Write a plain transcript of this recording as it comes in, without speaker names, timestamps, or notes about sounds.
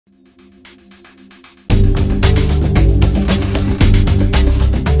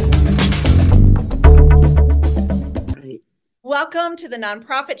Welcome to the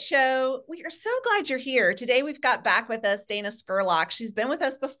Nonprofit Show. We are so glad you're here. Today, we've got back with us Dana Scurlock. She's been with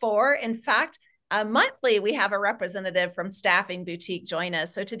us before. In fact, monthly, we have a representative from Staffing Boutique join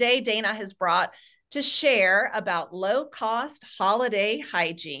us. So today, Dana has brought to share about low-cost holiday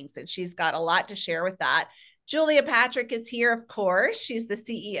hijinks, and she's got a lot to share with that. Julia Patrick is here, of course. She's the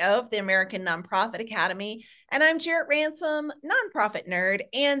CEO of the American Nonprofit Academy. And I'm Jarrett Ransom, nonprofit nerd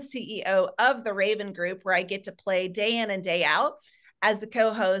and CEO of the Raven Group, where I get to play day in and day out as the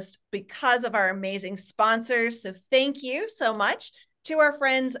co-host because of our amazing sponsors. So thank you so much to our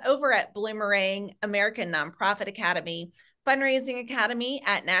friends over at Bloomerang, American Nonprofit Academy, Fundraising Academy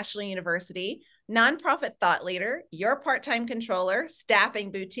at National University, Nonprofit Thought Leader, Your Part-Time Controller,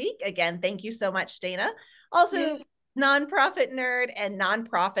 Staffing Boutique. Again, thank you so much, Dana. Also, Nonprofit Nerd and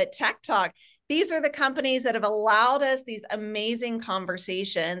Nonprofit Tech Talk. These are the companies that have allowed us these amazing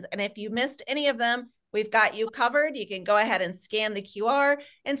conversations. And if you missed any of them, we've got you covered. You can go ahead and scan the QR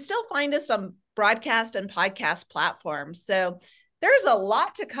and still find us on broadcast and podcast platforms. So there's a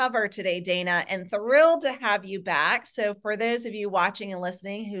lot to cover today, Dana, and thrilled to have you back. So for those of you watching and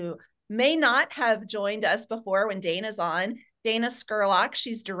listening who may not have joined us before when Dana's on, Dana Scurlock,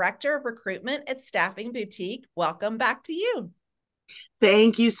 she's Director of Recruitment at Staffing Boutique. Welcome back to you.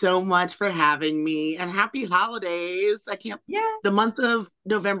 Thank you so much for having me, and happy holidays. The month of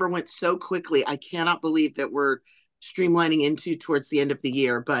November went so quickly. I cannot believe that we're streamlining into towards the end of the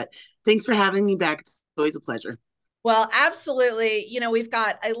year, but thanks for having me back. It's always a pleasure. Well, absolutely. You know, we've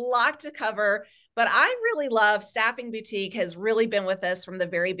got a lot to cover, but I really love Staffing Boutique has really been with us from the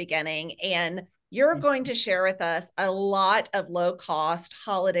very beginning, and you're going to share with us a lot of low-cost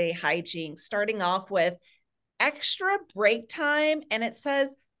holiday hijinks, starting off with extra break time. And it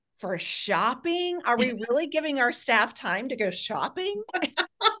says for shopping. Are we really giving our staff time to go shopping?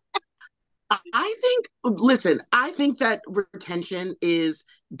 I think that retention is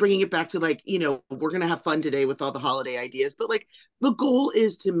bringing it back to we're going to have fun today with all the holiday ideas, but the goal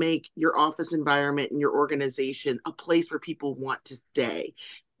is to make your office environment and your organization a place where people want to stay.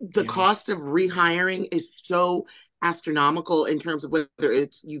 The cost of rehiring is so astronomical in terms of whether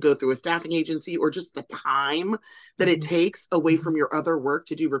it's you go through a staffing agency or just the time that it takes away from your other work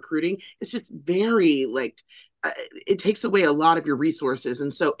to do recruiting. It's just very it takes away a lot of your resources.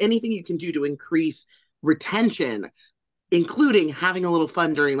 And so anything you can do to increase retention, including having a little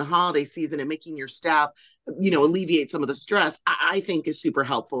fun during the holiday season and making your staff, alleviate some of the stress, I think is super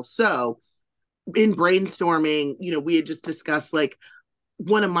helpful. So in brainstorming, we had just discussed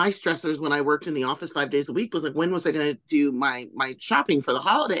one of my stressors when I worked in the office 5 days a week was when was I going to do my shopping for the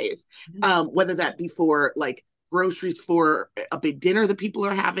holidays? Whether that be for groceries for a big dinner that people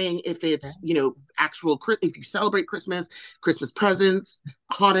are having, if it's, if you celebrate Christmas presents,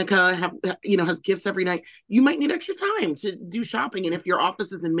 Hanukkah has gifts every night, you might need extra time to do shopping. And if your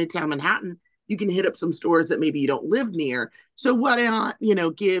office is in Midtown Manhattan, you can hit up some stores that maybe you don't live near. So why not,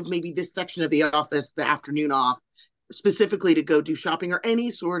 give maybe this section of the office the afternoon off specifically to go do shopping or any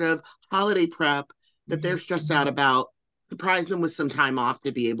sort of holiday prep that they're stressed out about, surprise them with some time off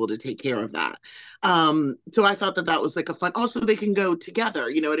to be able to take care of that. So I thought that was a fun, also they can go together,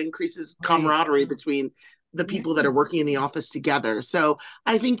 it increases camaraderie between the people that are working in the office together. So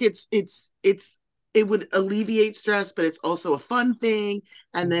I think it would alleviate stress, but it's also a fun thing.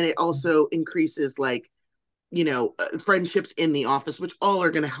 And then it also increases friendships in the office, which all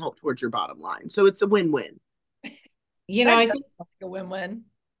are going to help towards your bottom line. So it's a win-win. I think it's a win-win.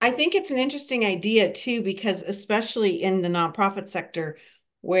 I think it's an interesting idea too, because especially in the nonprofit sector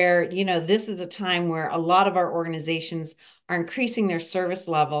where, this is a time where a lot of our organizations are increasing their service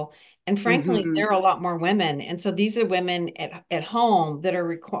level. And frankly, there are a lot more women. And so these are women at home that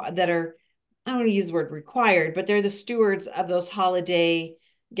are I don't want to use the word required, but they're the stewards of those holiday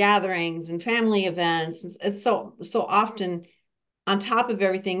gatherings and family events. And so often on top of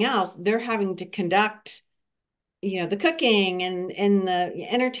everything else, they're having to conduct the cooking and the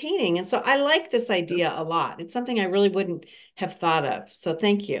entertaining. And so I like this idea a lot. It's something I really wouldn't have thought of. So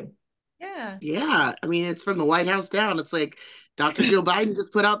thank you. Yeah. I mean, it's from the White House down. It's like Dr. Joe Biden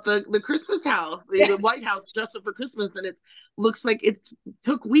just put out the Christmas house, the White House dress up for Christmas. And it looks like it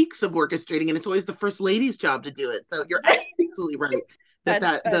took weeks of orchestrating, and it's always the first lady's job to do it. So you're absolutely right.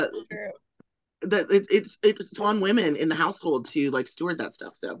 That's true. It's on women in the household to steward that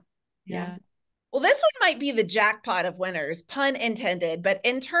stuff. So yeah. Well, this one might be the jackpot of winners, pun intended, but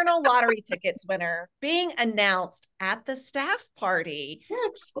internal lottery tickets winner being announced at the staff party.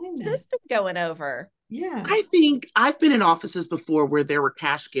 What's this been going over? Yeah. I think I've been in offices before where there were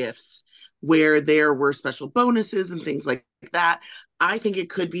cash gifts, where there were special bonuses and things like that. I think it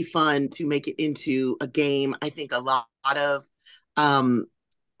could be fun to make it into a game. I think a lot of um,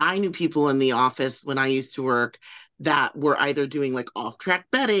 I knew people in the office when I used to work that were either doing like off track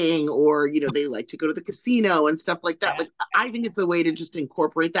betting or, they like to go to the casino and stuff like that. Yeah. Like, I think it's a way to just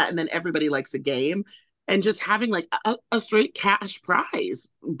incorporate that. And then everybody likes a game and just having like a straight cash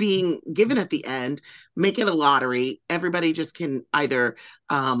prize being given at the end, make it a lottery. Everybody just can either,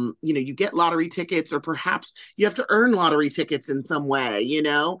 you get lottery tickets or perhaps you have to earn lottery tickets in some way,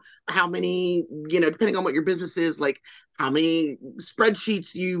 how many, depending on what your business is, like how many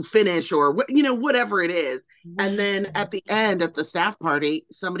spreadsheets you finish or whatever it is. And then at the end, at the staff party,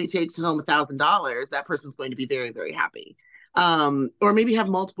 somebody takes home $1,000. That person's going to be very, very happy. Or maybe have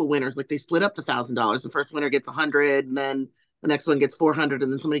multiple winners, like they split up the $1,000. The first winner gets 100, and then the next one gets 400,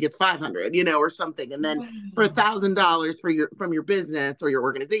 and then somebody gets 500, or something. And then for $1,000 from your business or your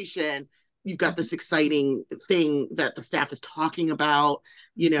organization, you've got this exciting thing that the staff is talking about.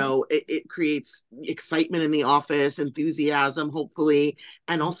 It creates excitement in the office, enthusiasm, hopefully.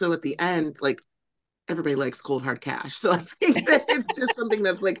 And also at the end, like everybody likes cold hard cash. So I think that it's just something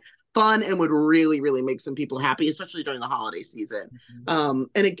that's like fun and would really, really make some people happy, especially during the holiday season. And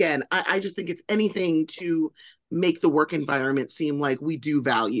again, I just think it's anything to make the work environment seem like we do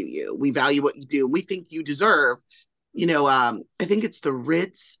value you. We value what you do. We think you deserve, I think it's the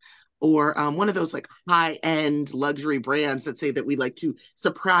Ritz or one of those like high end luxury brands that say that we like to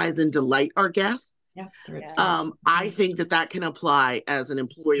surprise and delight our guests. Yeah, I think that can apply as an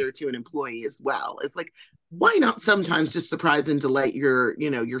employer to an employee as well. It's like, why not sometimes just surprise and delight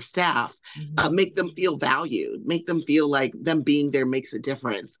your staff, make them feel valued, make them feel like them being there makes a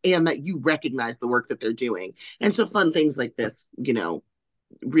difference and that you recognize the work that they're doing. And so fun things like this,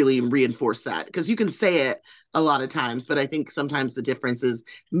 really reinforce that because you can say it a lot of times, but I think sometimes the difference is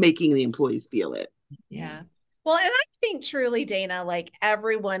making the employees feel it. Yeah. Well, and I think truly, Dana, like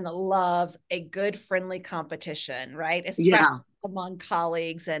everyone loves a good, friendly competition, right? Especially among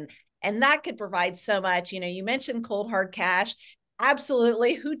colleagues. And that could provide so much. You mentioned cold hard cash.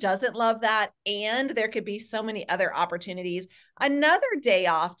 Absolutely. Who doesn't love that? And there could be so many other opportunities. Another day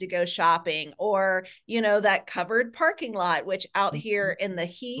off to go shopping or, that covered parking lot, which out here in the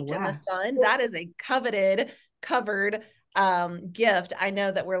heat and the sun, that is a covered gift I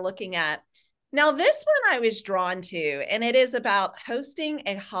know that we're looking at. Now, this one I was drawn to, and it is about hosting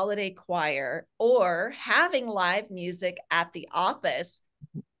a holiday choir or having live music at the office.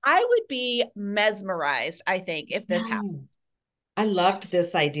 I would be mesmerized, I think, if this happened. I loved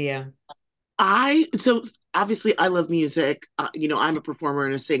this idea. So obviously I love music. I'm a performer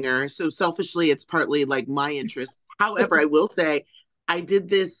and a singer. So selfishly, it's partly like my interest. However, I will say I did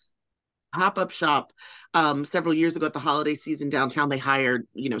this pop-up shop several years ago at the holiday season downtown. They hired,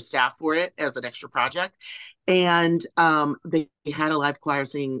 staff for it as an extra project. And they had a live choir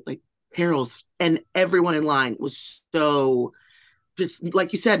singing like carols, and everyone in line was so just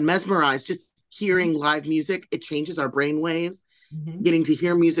like you said, mesmerized, just hearing live music. It changes our brain waves. Getting to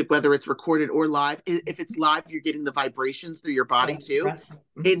hear music, whether it's recorded or live. If it's live, you're getting the vibrations through your body too.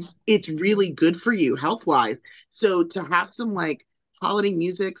 It's really good for you health-wise. So to have some like holiday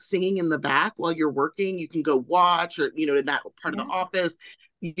music singing in the back while you're working, you can go watch or, in that part of the office,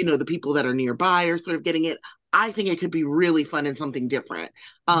 the people that are nearby are sort of getting it. I think it could be really fun and something different.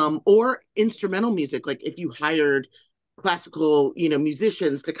 Or instrumental music, like if you hired classical,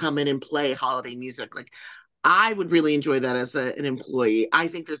 musicians to come in and play holiday music, like I would really enjoy that as an employee. I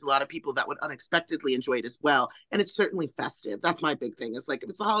think there's a lot of people that would unexpectedly enjoy it as well. And it's certainly festive. That's my big thing. It's like, if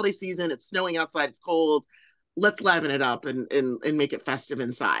it's the holiday season, it's snowing outside, it's cold, let's liven it up and make it festive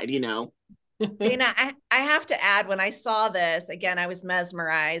inside, Dana, I have to add, when I saw this, again, I was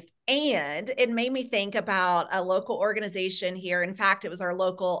mesmerized, and it made me think about a local organization here. In fact, it was our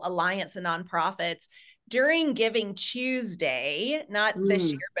local Alliance of Nonprofits. During Giving Tuesday, not this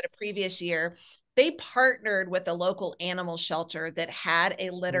year, but a previous year, they partnered with a local animal shelter that had a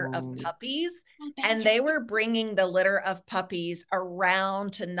litter of puppies, and they were bringing the litter of puppies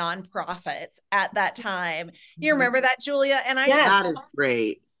around to nonprofits at that time. You remember that, Julia? And that is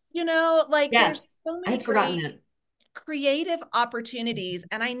great. There's so many great creative opportunities,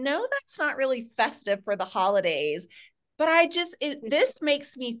 and I know that's not really festive for the holidays, but this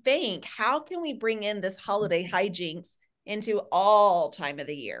makes me think, how can we bring in this holiday hijinks into all time of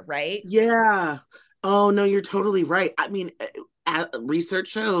the year, right? Yeah. Oh, no, you're totally right. I mean, research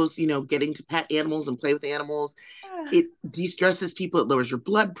shows, getting to pet animals and play with animals, it de-stresses people, it lowers your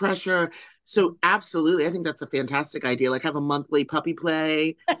blood pressure. So absolutely, I think that's a fantastic idea. Like have a monthly puppy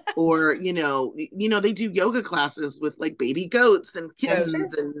play or, they do yoga classes with like baby goats and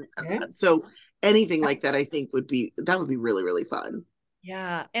kittens. And so anything like that, I think would be really, really fun.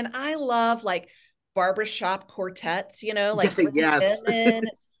 Yeah. And I love like barbershop quartets, like bringing Yes. them in,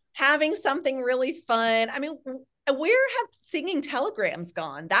 having something really fun. I mean, where have singing telegrams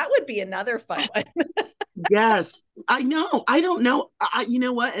gone? That would be another fun one. Yes, I know. I don't know. You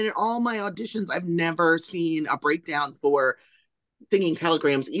know what? And in all my auditions, I've never seen a breakdown for singing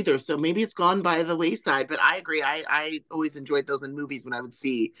telegrams either. So maybe it's gone by the wayside. But I agree. I always enjoyed those in movies when I would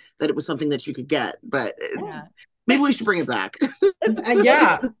see that it was something that you could get. But Yeah. maybe we should bring it back.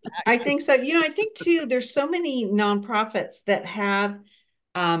 Yeah, I think so. I think too, there's so many nonprofits that have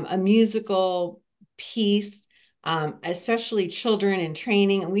a musical piece, especially children in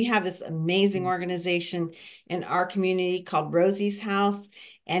training. And we have this amazing organization in our community called Rosie's House.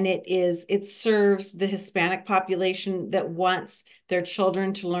 And it serves the Hispanic population that wants their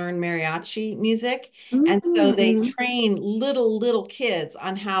children to learn mariachi music. And so they Mm-hmm. train little kids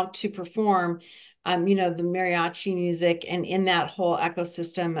on how to perform the mariachi music and in that whole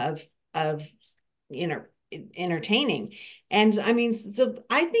ecosystem of entertaining. And I mean, so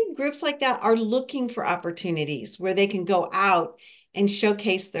I think groups like that are looking for opportunities where they can go out and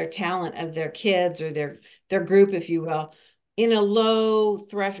showcase their talent of their kids or their group, if you will, in a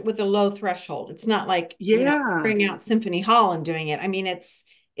with a low threshold. It's not like, Yeah. bring out Symphony Hall and doing it. I mean, it's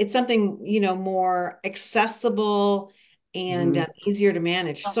something, more accessible and Mhm. easier to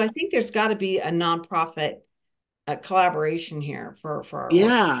manage. So I think there's got to be a nonprofit collaboration here for our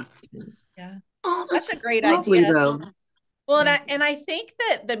Yeah. organizations. Yeah. Oh, That's that's a great lovely idea. though. Well, Yeah. and I think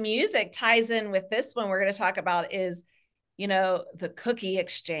that the music ties in with this one we're going to talk about is, the cookie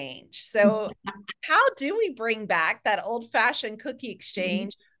exchange. So how do we bring back that old-fashioned cookie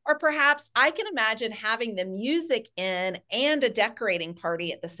exchange? Or perhaps I can imagine having the music in and a decorating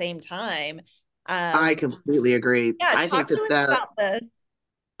party at the same time. I Um, completely agree. yeah, talk to us about this.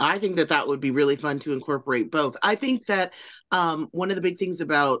 I think that that would be really fun to incorporate both. I think that one of the big things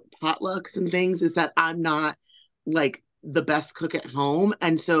about potlucks and things is that I'm not like the best cook at home.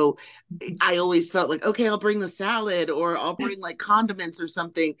 And so I always felt like, okay, I'll bring the salad or I'll bring like condiments or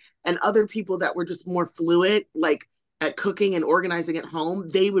something. And other people that were just more fluid, like at cooking and organizing at home,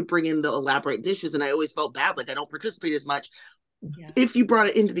 they would bring in the elaborate dishes. And I always felt bad, like I don't participate as much Yeah. if you brought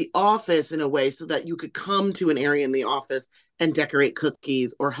it into the office in a way so that you could come to an area in the office and decorate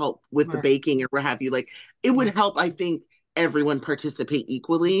cookies or help with the Right. baking or what have you, like it would help, I think, everyone participate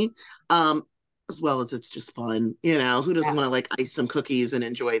equally. As well as it's just fun, who doesn't Yeah. want to like ice some cookies and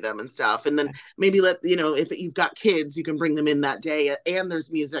enjoy them and stuff. And then maybe if you've got kids, you can bring them in that day and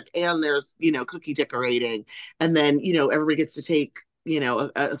there's music and there's cookie decorating, and then everybody gets to take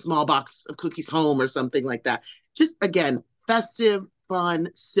a small box of cookies home or something like that. Just again, festive, fun,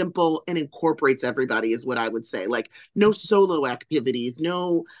 simple, and incorporates everybody is what I would say. Like no solo activities,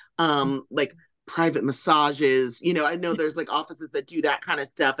 no like private massages. I know there's like offices that do that kind of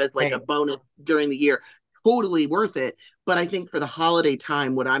stuff as like a Right. bonus during the year. Totally worth it. But I think for the holiday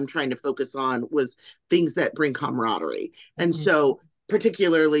time, what I'm trying to focus on was things that bring camaraderie. And Mhm. so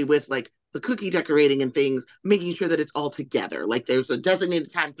particularly with like the cookie decorating and things, making sure that it's all together. Like there's a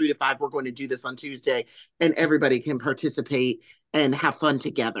designated time, 3 to 5, we're going to do this on Tuesday, and everybody can participate and have fun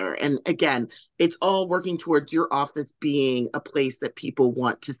together. And again, it's all working towards your office being a place that people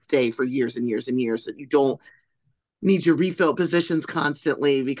want to stay for years and years and years, that you don't need to refill positions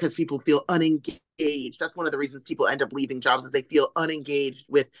constantly because people feel unengaged. That's one of the reasons people end up leaving jobs, is they feel unengaged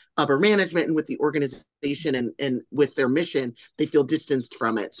with upper management and with the organization and with their mission. They feel distanced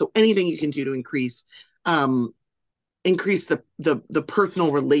from it. So anything you can do to increase the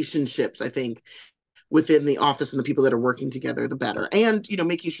personal relationships, I think, within the office and the people that are working together, the better. And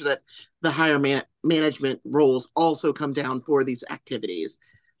making sure that the higher management roles also come down for these activities,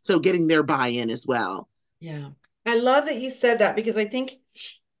 so getting their buy-in as well. Yeah. I love that you said that because I think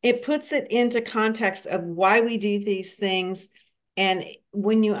it puts it into context of why we do these things. And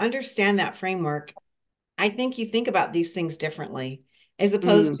when you understand that framework, I think you think about these things differently as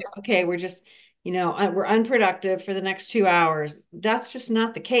opposed Mm, to, okay, we're just, we're unproductive for the next 2 hours. That's just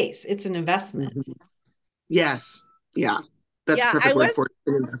not the case. It's an investment. mhm. Yes, yeah, that's a Yeah, perfect word for it,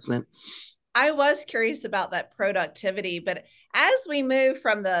 an investment. I was curious about that productivity, but as we move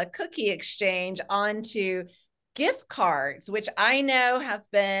from the cookie exchange onto gift cards, which I know have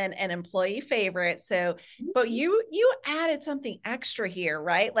been an employee favorite. So, but you added something extra here,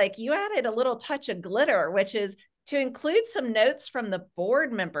 right? Like you added a little touch of glitter, which is to include some notes from the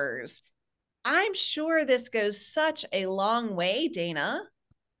board members. I'm sure this goes such a long way, Dana.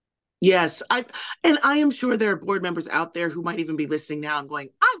 Yes, I am sure there are board members out there who might even be listening now and going,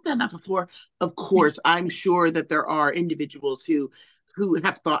 "I've done that before." Of course, I'm sure that there are individuals who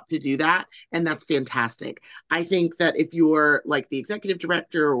have thought to do that, and that's fantastic. I think that if you're like the executive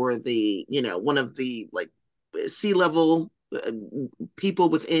director or the, one of the like C-level people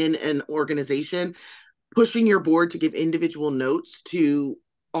within an organization, pushing your board to give individual notes to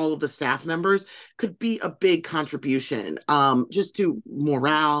all of the staff members could be a big contribution, just to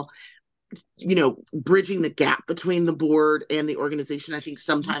morale, bridging the gap between the board and the organization. I think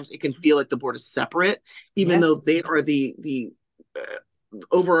sometimes it can feel like the board is separate, even Yes. though they are the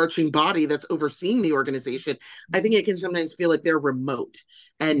overarching body that's overseeing the organization. I think it can sometimes feel like they're remote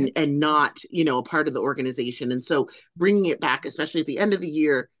and not, a part of the organization. And so bringing it back, especially at the end of the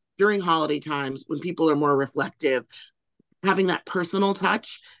year, during holiday times when people are more reflective, having that personal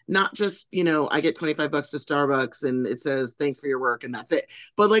touch, not just, I get $25 to Starbucks and it says, thanks for your work and that's it.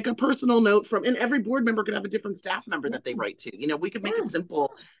 But like a personal note from, and every board member could have a different staff member that they write to. We could make it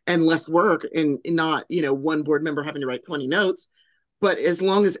simple and less work and not, one board member having to write 20 notes. But as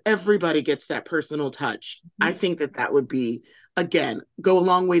long as everybody gets that personal touch, I think that that would be, again, go a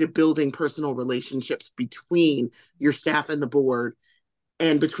long way to building personal relationships between your staff and the board,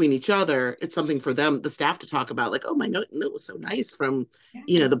 and between each other. It's something for them, the staff, to talk about, like, oh, my note was so nice from,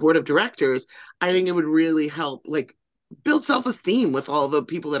 the board of directors. I think it would really help, like, build self-esteem with all the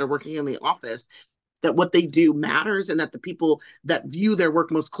people that are working in the office, that what they do matters, and that the people that view their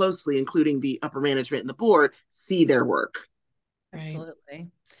work most closely, including the upper management and the board, see their work. Absolutely.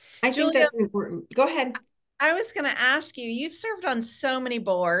 I think Julia, that's important. Go ahead. I was going to ask you, you've served on so many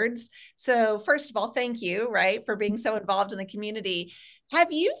boards. So first of all, thank you, right, for being so involved in the community.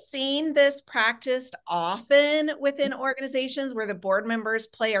 Have you seen this practiced often within organizations where the board members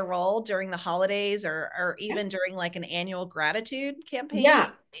play a role during the holidays or even during like an annual gratitude campaign?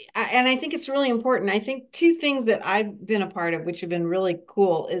 Yeah. And I think it's really important. I think two things that I've been a part of, which have been really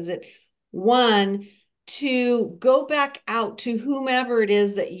cool, is that one, to go back out to whomever it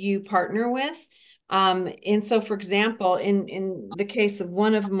is that you partner with. And so, for example, in the case of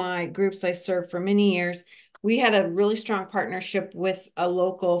one of my groups I served for many years, we had a really strong partnership with a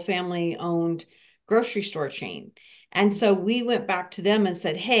local family-owned grocery store chain. And so we went back to them and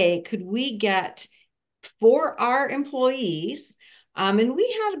said, hey, could we get for our employees, and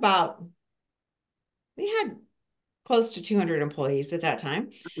we had close to 200 employees at that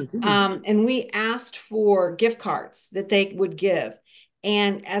time. And we asked for gift cards that they would give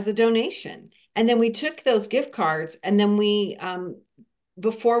and as a donation. And then we took those gift cards and then we,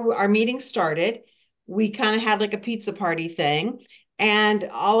 before our meeting started, we kind of had like a pizza party thing. And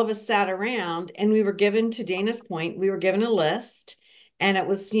all of us sat around and we were given, to Dana's point, we were given a list and it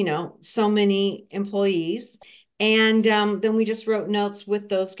was, so many employees. And then we just wrote notes with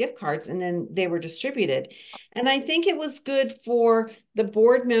those gift cards and then they were distributed. And I think it was good for the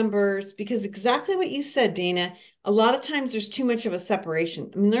board members because exactly what you said, Dana, a lot of times there's too much of a separation.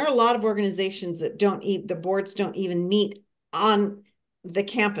 I mean, there are a lot of organizations that the boards don't even meet on the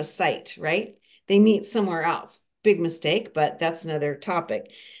campus site, right? They meet somewhere else. Big mistake, but that's another topic.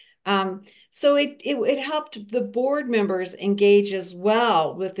 So it helped the board members engage as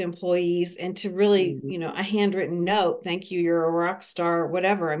well with employees and to really, a handwritten note, thank you, you're a rock star,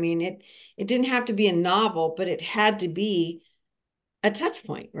 whatever. I mean, it didn't have to be a novel, but it had to be a touch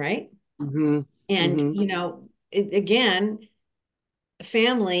point, right? And, again,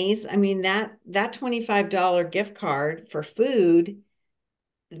 families, I mean, that $25 gift card for food,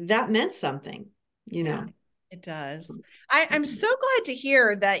 that meant something, Yeah, it does. I'm so glad to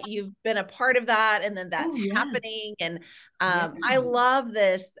hear that you've been a part of that and then that's happening. And I love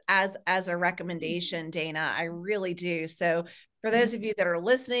this as a recommendation, Dana. I really do. So for those of you that are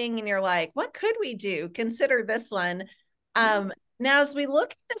listening and you're like, what could we do? Consider this one. Now, as we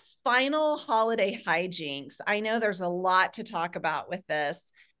look at this final holiday hijinks, I know there's a lot to talk about with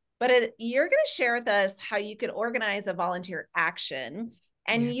this, but you're going to share with us how you could organize a volunteer action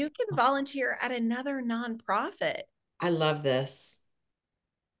and you can volunteer at another nonprofit. I love this.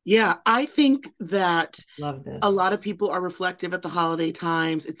 Yeah, I think that Love this. A lot of people are reflective at the holiday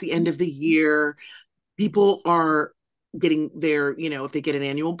times. It's the end of the year. People are getting their, if they get an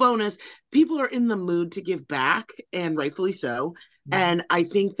annual bonus, people are in the mood to give back, and rightfully so. And I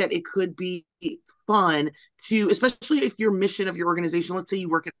think that it could be fun to, especially if your mission of your organization, let's say you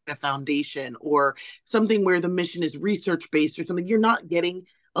work at a foundation or something where the mission is research based or something, you're not getting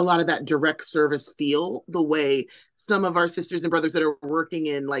a lot of that direct service feel the way some of our sisters and brothers that are working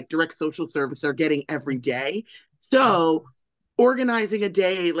in like direct social service are getting every day. So organizing a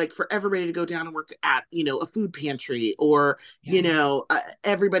day like for everybody to go down and work at, a food pantry, or Yeah.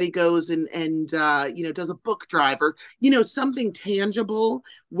 everybody goes and does a book drive, or something tangible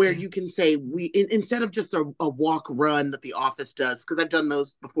where Yeah. you can say, instead of just a walk run that the office does, because I've done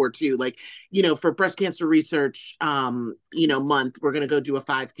those before too, like for breast cancer research month, we're going to go do a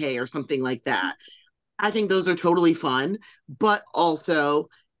 5K or something like that. I think those are totally fun, but also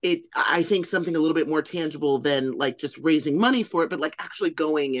I think something a little bit more tangible than like just raising money for it, but like actually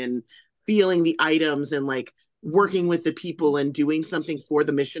going and feeling the items and like working with the people and doing something for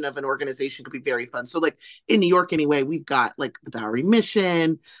the mission of an organization could be very fun. So like in New York anyway, we've got like the Bowery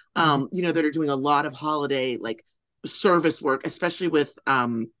Mission, that are doing a lot of holiday like service work, especially with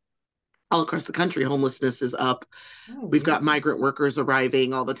all across the country, homelessness is up. Oh, We've yeah. got migrant workers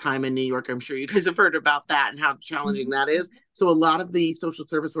arriving all the time in New York. I'm sure you guys have heard about that and how challenging Mhm. that is. So a lot of the social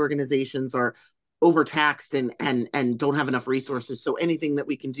service organizations are overtaxed and don't have enough resources. So anything that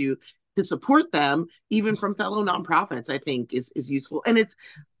we can do to support them, even from fellow nonprofits, I think is useful. And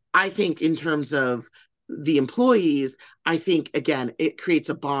I think in terms of the employees, I think again it creates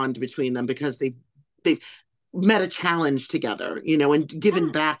a bond between them because they've met a challenge together, and given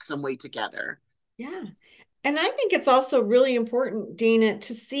Yeah. back some way together. Yeah. And I think it's also really important, Dana,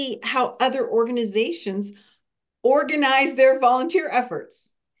 to see how other organizations organize their volunteer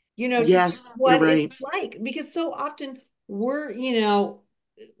efforts, to see Yes, you're what it's right. like. Because so often we're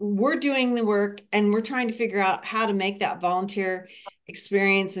doing the work and we're trying to figure out how to make that volunteer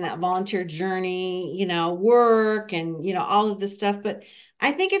experience and that volunteer journey, work and, all of this stuff. But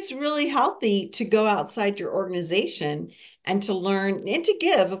I think it's really healthy to go outside your organization and to learn and to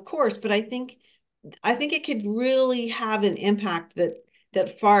give, of course. But I think it could really have an impact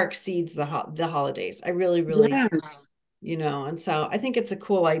that far exceeds the holidays. I really, really, Yes. and so I think it's a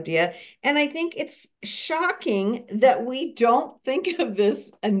cool idea. And I think it's shocking that we don't think of this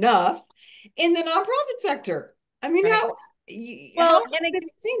enough in the nonprofit sector. I mean, Right. how Well, have you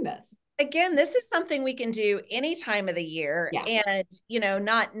seen this? again, this is something we can do any time of the year, Yeah. and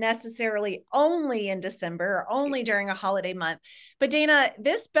not necessarily only in December or only during a holiday month. But Dana,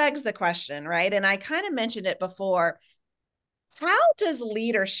 this begs the question, right? And I kind of mentioned it before. How does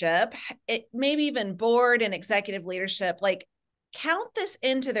leadership, maybe even board and executive leadership, like count this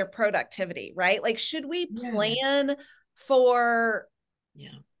into their productivity, right? Like, should we Yeah. plan for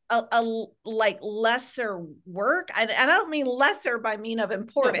Yeah. a like lesser work? And I don't mean lesser by mean of No, but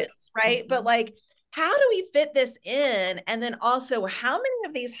importance, right? But like, how do we fit this in? And then also, how many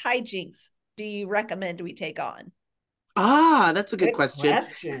of these hijinks do you recommend we take on? That's a good good question.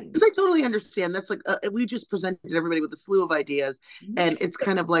 question. Because I totally understand. That's like we just presented everybody with a slew of ideas, and it's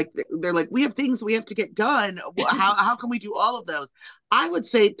kind of like they're like, we have things we have to get done. How can we do all of those? I would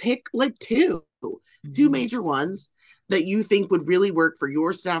say pick like two Mhm. major ones that you think would really work for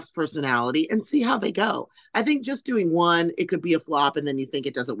your staff's personality, and see how they go. I think just doing one, it could be a flop, and then you think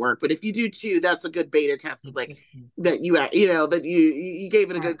it doesn't work. But if you do two, that's a good beta test of like Interesting. that you gave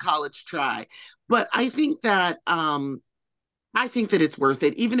it a Right. good college try. But I think that it's worth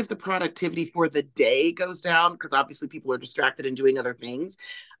it, even if the productivity for the day goes down, because obviously people are distracted and doing other things.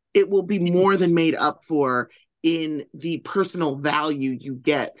 It will be more than made up for in the personal value you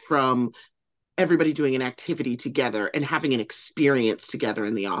get from everybody doing an activity together and having an experience together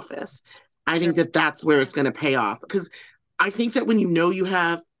in the office. I Sure. think that that's where it's going to pay off, because I think that when you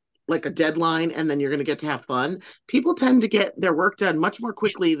have like a deadline and then you're going to get to have fun, people tend to get their work done much more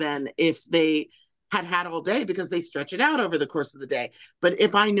quickly than if they had all day, because they stretch it out over the course of the day. But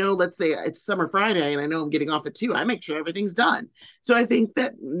if I know, let's say it's summer Friday and I know I'm getting off at 2, I make sure everything's done. So I think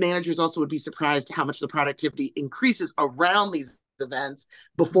that managers also would be surprised how much the productivity increases around these events,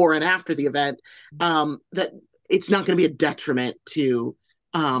 before and after the event, that it's not going to be a detriment to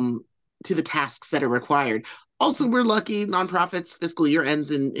the tasks that are required. Also, we're lucky nonprofits fiscal year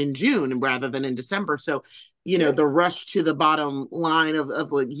ends in June rather than in December. So, True. the rush to the bottom line of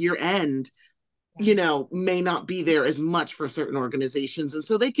like year end, Yeah. may not be there as much for certain organizations. And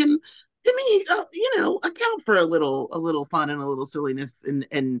so they can, to me, account for a little fun and a little silliness,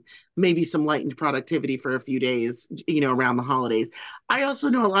 and maybe some lightened productivity for a few days, around the holidays. I also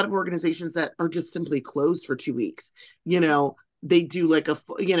know a lot of organizations that are just simply closed for 2 weeks. They do like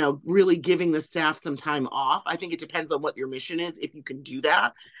really giving the staff some time off. I think it depends on what your mission is, if you can do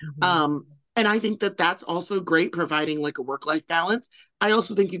that. Mhm. And I think that that's also great, providing like a work-life balance. I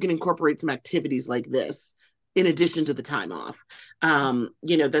also think you can incorporate some activities like this in addition to the time off.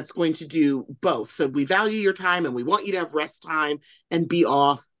 That's going to do both. So we value your time and we want you to have rest time and be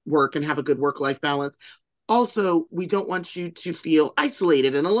off work and have a good work life balance. also, we don't want you to feel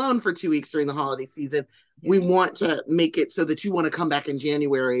isolated and alone for 2 weeks during the holiday season. We want to make it so that you want to come back in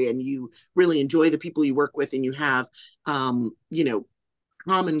January and you really enjoy the people you work with, and you have, you know,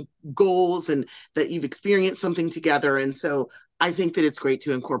 common goals, and that you've experienced something together. And so I think that it's great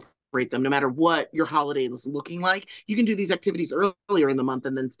to incorporate them no matter what your holiday is looking like. You can do these activities earlier in the month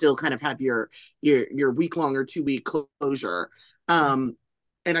and then still kind of have your week long or 2 week closure. Um,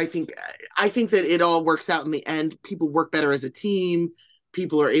 and I think that it all works out in the end. People work better as a team.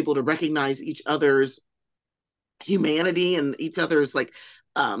 People are able to recognize each other's humanity and each other's like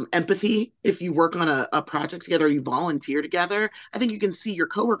empathy. If you work on a project together, or you volunteer together, I think you can see your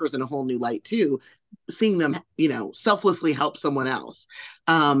coworkers in a whole new light too, seeing them, you know, selflessly help someone else.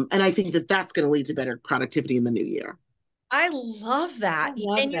 And I think that that's going to lead to better productivity in the new year. I love I that.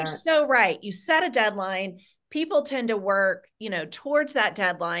 love And you're that. so right. You set a deadline. People tend to work, you know, towards that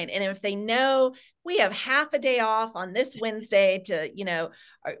deadline. And if they know we have half a day off on this Wednesday to, you know,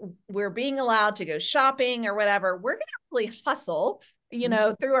 we're being allowed to go shopping or whatever, we're going to really hustle, you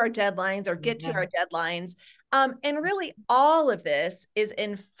know, through our deadlines or get to our deadlines. And really, all of this is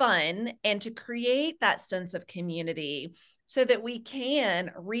in fun and to create that sense of community so that we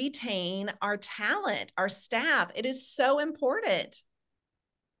can retain our talent, our staff. It is so important.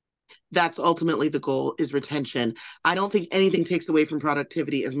 That's ultimately the goal, is retention. I don't think anything takes away from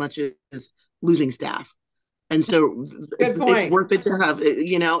productivity as much as losing staff. And so Good it's point. worth it to have,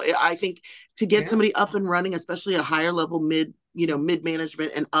 you know, I think to get Yeah. somebody up and running, especially a higher level mid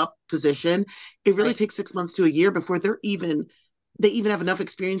management and up position, it really Right. takes 6 months to a year before they even have enough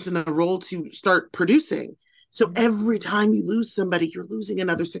experience in the role to start producing. So every time you lose somebody, you're losing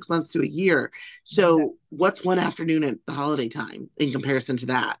another 6 months to a year. So what's one afternoon at the holiday time in comparison to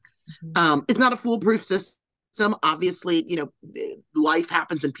that? It's not a foolproof system. Obviously, you know, life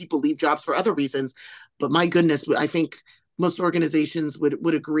happens and people leave jobs for other reasons. But my goodness, I think most organizations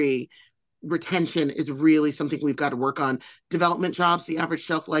would agree retention is really something we've got to work on. Development jobs, the average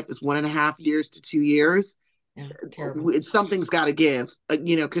shelf life is 1.5 years to 2 years. Yeah. Terrible. Something's got to give,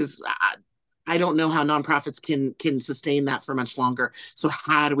 you know, because I don't know how nonprofits can sustain that for much longer. So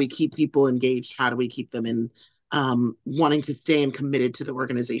how do we keep people engaged? How do we keep them in wanting to stay and committed to the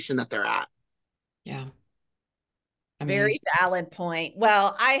organization that they're at? Yeah. Very Amazing. valid point.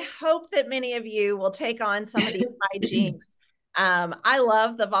 Well, I hope that many of you will take on some of these hijinks. I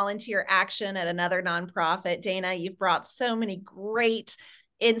love the volunteer action at another nonprofit. Dana, you've brought so many great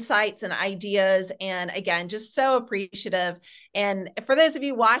insights and ideas. And again, just so appreciative. And for those of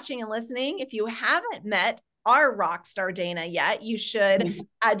you watching and listening, if you haven't met our rock star Dana yet, you should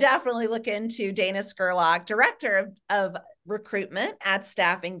definitely look into Dana Scurlock, Director of Recruitment at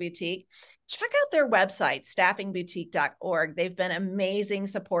Staffing Boutique. Check out their website, staffingboutique.org. They've been amazing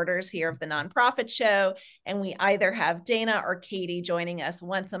supporters here of the nonprofit show. And we either have Dana or Katie joining us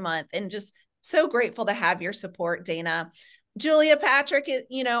once a month. And just so grateful to have your support, Dana. Julia Patrick is,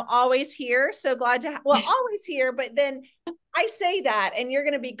 you know, always here. So glad to always here. But then I say that, and you're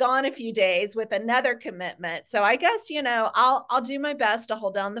going to be gone a few days with another commitment. So I guess, you know, I'll do my best to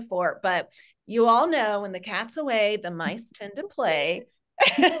hold down the fort. But you all know when the cat's away, the mice tend to play.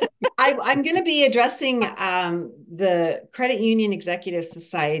 I'm going to be addressing the Credit Union Executive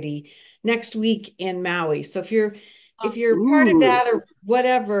Society next week in Maui. So if you're part of Ooh. that or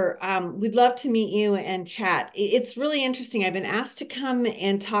whatever, we'd love to meet you and chat. It's really interesting. I've been asked to come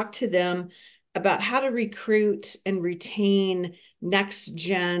and talk to them about how to recruit and retain next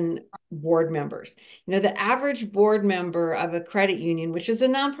gen board members. You know, the average board member of a credit union, which is a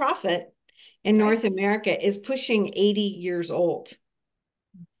nonprofit in North America, is pushing 80 years old.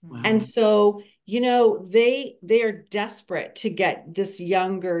 And Wow. so, you know, they are desperate to get this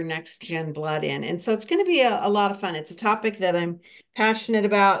younger next gen blood in. And so it's going to be a lot of fun. It's a topic that I'm passionate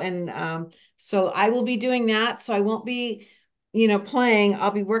about. And so I will be doing that. So I won't be, you know, playing,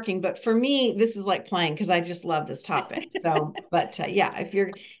 I'll be working. But for me, this is like playing because I just love this topic. So, but yeah, if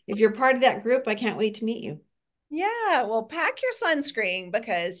you're part of that group, I can't wait to meet you. Yeah, well, pack your sunscreen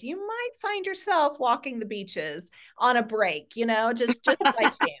because you might find yourself walking the beaches on a break, you know, just by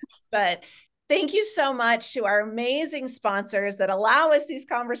chance. But thank you so much to our amazing sponsors that allow us these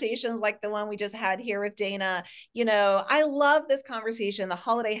conversations like the one we just had here with Dana. You know, I love this conversation, the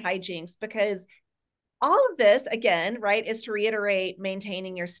holiday hijinks, because all of this again, right, is to reiterate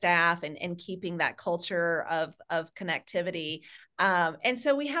maintaining your staff and keeping that culture of connectivity. And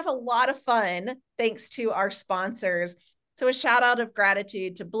so we have a lot of fun thanks to our sponsors. So a shout out of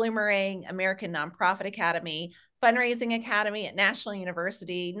gratitude to Bloomerang, American Nonprofit Academy, Fundraising Academy at National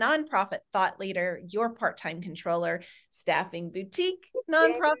University, nonprofit thought leader, your part-time controller, staffing boutique,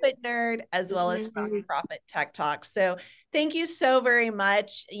 nonprofit nerd, as well as nonprofit tech talk. So thank you so very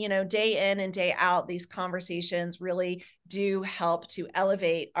much. You know, day in and day out, these conversations really do help to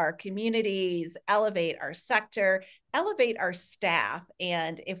elevate our communities, elevate our sector, elevate our staff.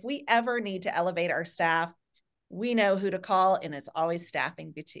 And if we ever need to elevate our staff, we know who to call, and it's always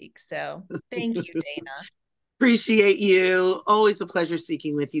Staffing Boutique. So thank you, Dana. Appreciate you. Always a pleasure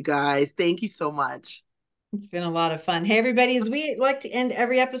speaking with you guys. Thank you so much. It's been a lot of fun. Hey, everybody, as we like to end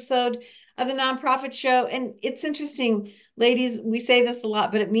every episode of the Nonprofit Show, and it's interesting, ladies, we say this a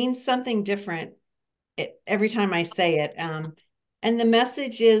lot, but it means something different every time I say it. And the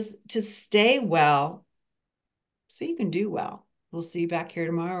message is to stay well so you can do well. We'll see you back here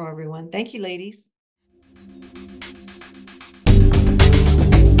tomorrow, everyone. Thank you, ladies.